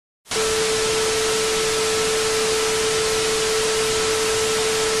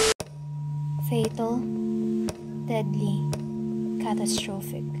Fatal, deadly,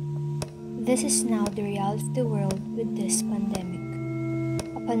 catastrophic. This is now the reality of the world with this pandemic.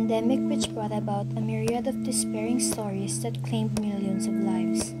 A pandemic which brought about a myriad of despairing stories that claimed millions of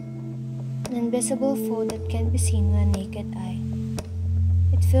lives. An invisible foe that can't be seen with a naked eye.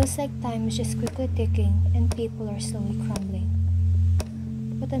 It feels like time is just quickly ticking and people are slowly crumbling.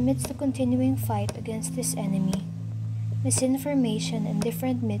 But amidst the continuing fight against this enemy, misinformation and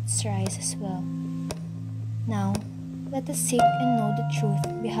different myths rise as well. Now, let us seek and know the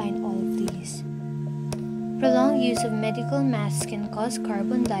truth behind all of these. Prolonged use of medical masks can cause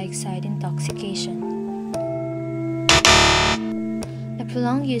carbon dioxide intoxication. The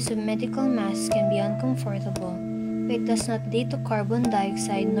prolonged use of medical masks can be uncomfortable, but it does not lead to carbon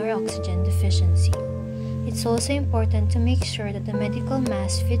dioxide nor oxygen deficiency. It's also important to make sure that the medical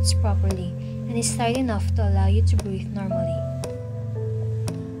mask fits properly and is tight enough to allow you to breathe normally.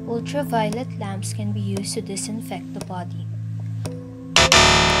 Ultraviolet lamps can be used to disinfect the body.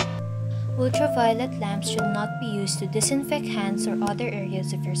 Ultraviolet lamps should not be used to disinfect hands or other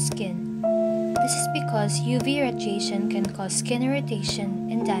areas of your skin. This is because UV radiation can cause skin irritation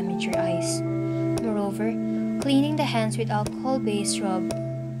and damage your eyes. Moreover, cleaning the hands with alcohol-based rub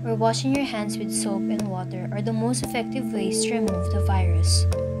or washing your hands with soap and water are the most effective ways to remove the virus.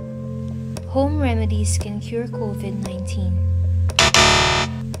 Home remedies can cure COVID-19.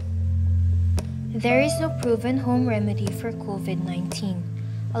 There is no proven home remedy for COVID-19.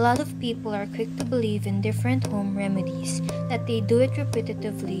 A lot of people are quick to believe in different home remedies, that they do it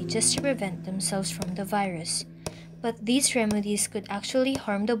repetitively just to prevent themselves from the virus. But these remedies could actually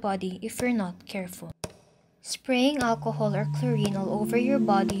harm the body if you're not careful. Spraying alcohol or chlorine all over your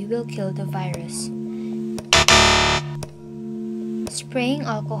body will kill the virus. Spraying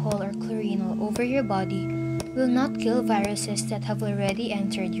alcohol or chlorine all over your body will not kill viruses that have already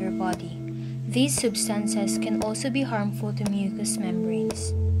entered your body. These substances can also be harmful to mucous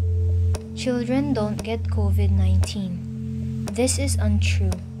membranes. Children don't get COVID-19. This is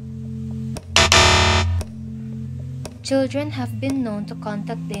untrue. Children have been known to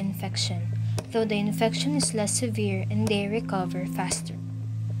contact the infection, though the infection is less severe and they recover faster.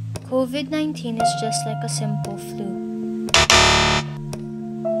 COVID-19 is just like a simple flu.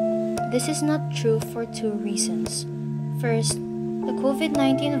 This is not true for two reasons. First, the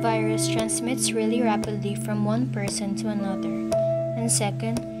COVID-19 virus transmits really rapidly from one person to another. And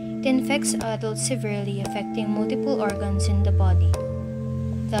second, it infects adults severely, affecting multiple organs in the body.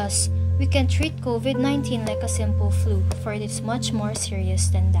 Thus, we can treat COVID-19 like a simple flu, for it is much more serious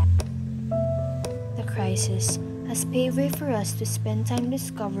than that. The crisis has paved way for us to spend time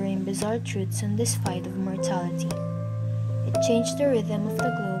discovering bizarre truths on this fight of mortality. It changed the rhythm of the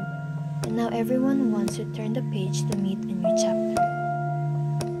globe, and now everyone wants to turn the page to meet a new chapter.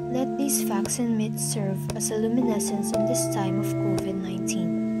 Let these facts and myths serve as a luminescence in this time of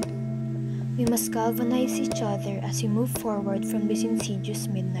COVID-19. We must galvanize each other as we move forward from this insidious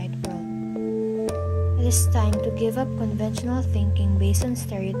midnight world. It is time to give up conventional thinking based on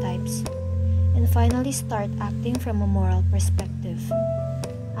stereotypes and finally start acting from a moral perspective.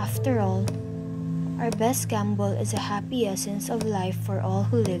 After all, our best gamble is a happy essence of life for all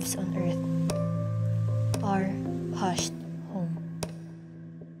who lives on earth. Or hushed.